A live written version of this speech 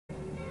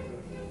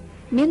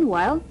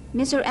Meanwhile,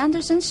 Mr.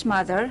 Anderson's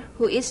mother,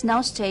 who is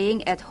now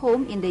staying at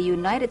home in the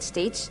United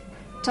States,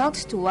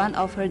 talks to one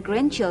of her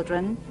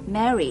grandchildren,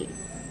 Mary.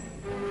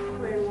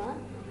 Grandma,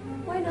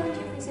 why don't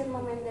you visit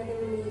Mom and Dad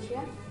in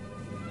Indonesia?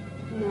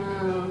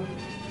 No,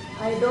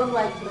 I don't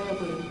like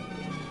traveling.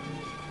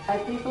 I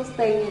prefer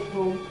staying at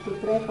home to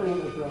traveling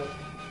abroad.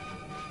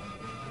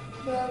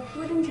 But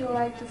wouldn't you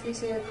like to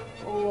visit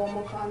a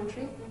warmer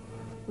country?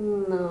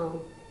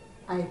 No,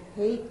 I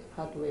hate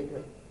hot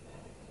weather.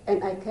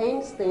 And I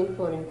can't stand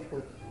foreign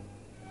food.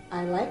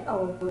 I like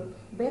our food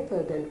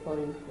better than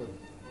foreign food.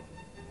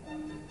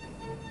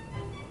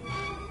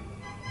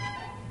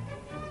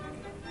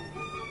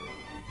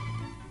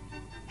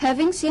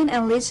 Having seen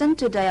and listened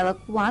to Dialogue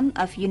 1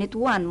 of Unit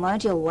 1,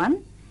 Module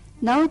 1,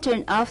 now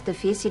turn off the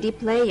VCD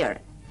player.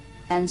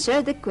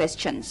 Answer the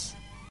questions.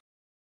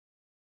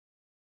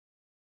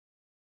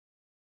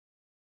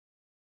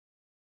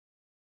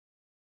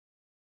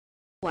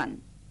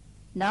 1.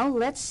 Now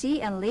let's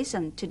see and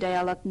listen to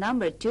dialogue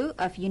number 2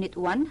 of Unit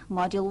 1,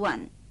 Module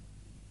 1.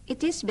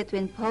 It is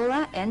between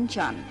Paula and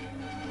John.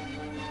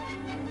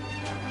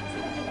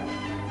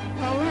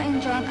 Paula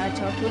and John are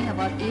talking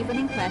about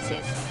evening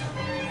classes.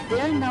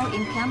 They are now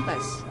in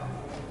campus.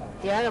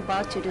 They are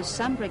about to do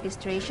some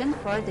registration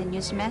for the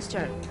new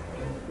semester.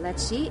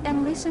 Let's see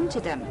and listen to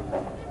them.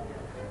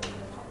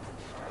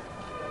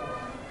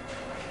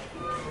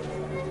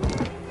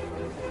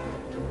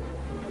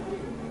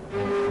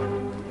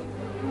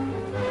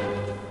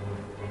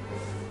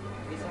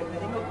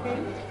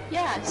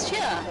 Yeah,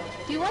 sure.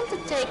 Do you want to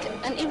take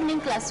an evening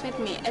class with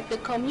me at the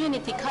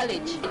community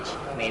college?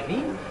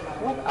 Maybe.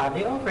 What are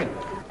they offering?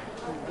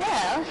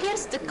 Well,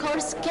 here's the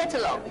course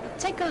catalog.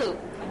 Take a look.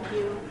 Thank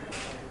you.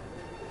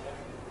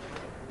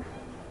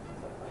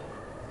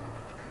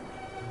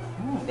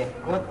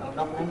 They've got a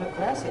lot of language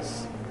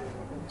classes.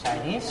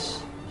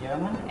 Chinese,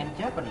 German, and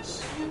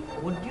Japanese.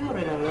 Would you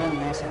rather learn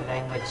national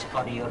language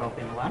or the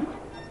European one?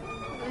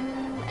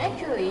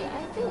 Actually,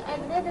 I think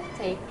I'd rather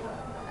take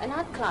an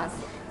art class.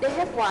 They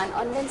have one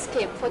on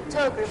landscape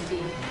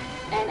photography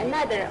and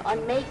another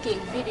on making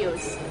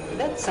videos.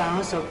 That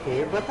sounds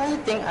okay, but I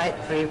think I'd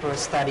prefer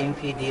studying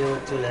video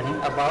to learning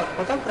about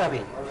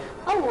photography.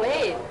 Oh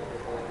wait,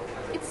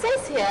 it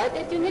says here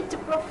that you need to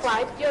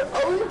provide your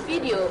own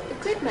video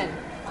equipment.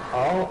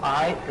 Oh,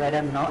 I'd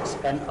rather not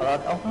spend a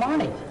lot of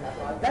money.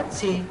 Let's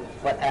see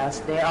what else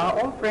they are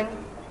offering.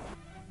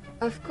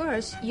 Of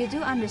course, you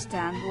do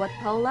understand what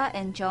Paula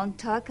and John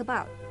talk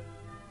about.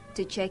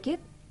 To check it,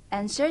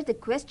 answer the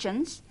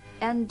questions,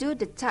 and do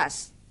the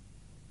tasks.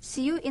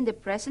 See you in the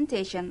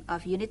presentation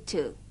of Unit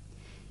 2.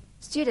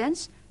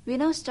 Students, we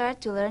now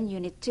start to learn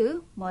Unit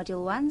 2,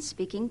 Module 1,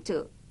 Speaking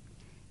II.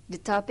 The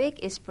topic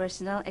is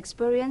personal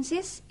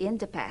experiences in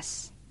the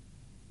past.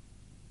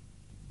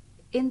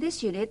 In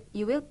this unit,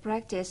 you will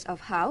practice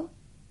of how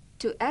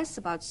to ask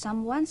about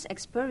someone's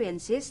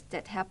experiences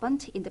that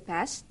happened in the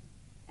past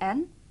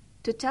and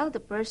to tell the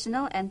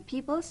personal and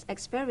people's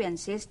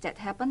experiences that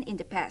happened in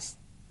the past.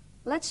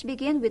 Let's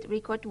begin with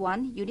Record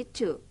 1, Unit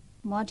 2,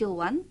 Module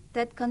 1,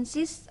 that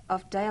consists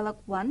of Dialogue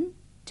 1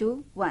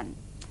 to 1.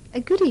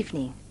 Good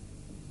evening.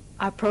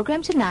 Our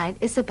program tonight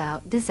is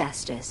about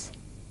disasters.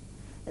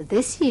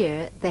 This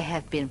year, there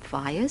have been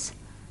fires,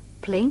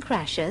 plane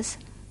crashes,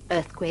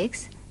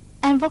 earthquakes,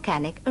 and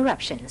volcanic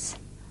eruptions.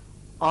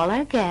 All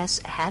our guests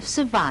have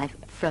survived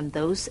from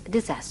those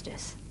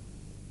disasters.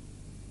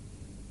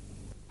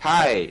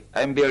 Hi,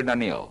 I'm Bill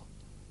Daniel.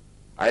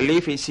 I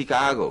live in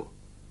Chicago.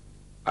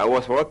 I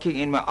was working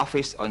in my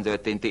office on the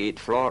 28th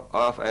floor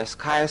of a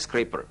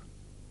skyscraper.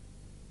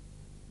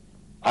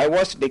 I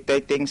was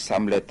dictating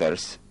some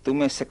letters to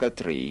my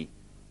secretary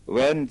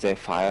when the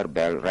fire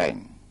bell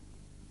rang.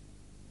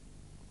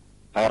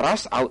 I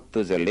rushed out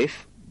to the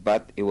lift,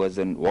 but it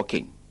wasn't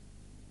working.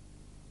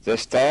 The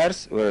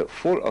stairs were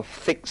full of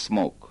thick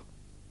smoke.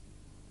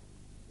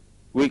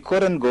 We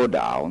couldn't go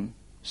down,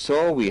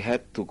 so we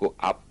had to go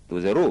up to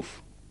the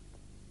roof.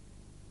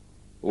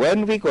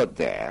 When we got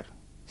there,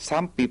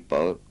 some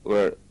people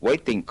were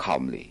waiting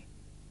calmly.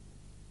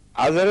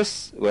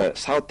 Others were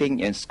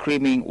shouting and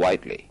screaming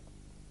wildly.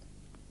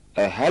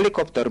 A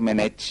helicopter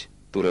managed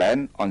to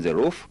land on the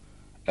roof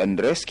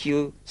and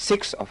rescue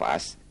 6 of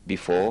us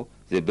before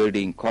the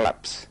building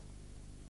collapsed.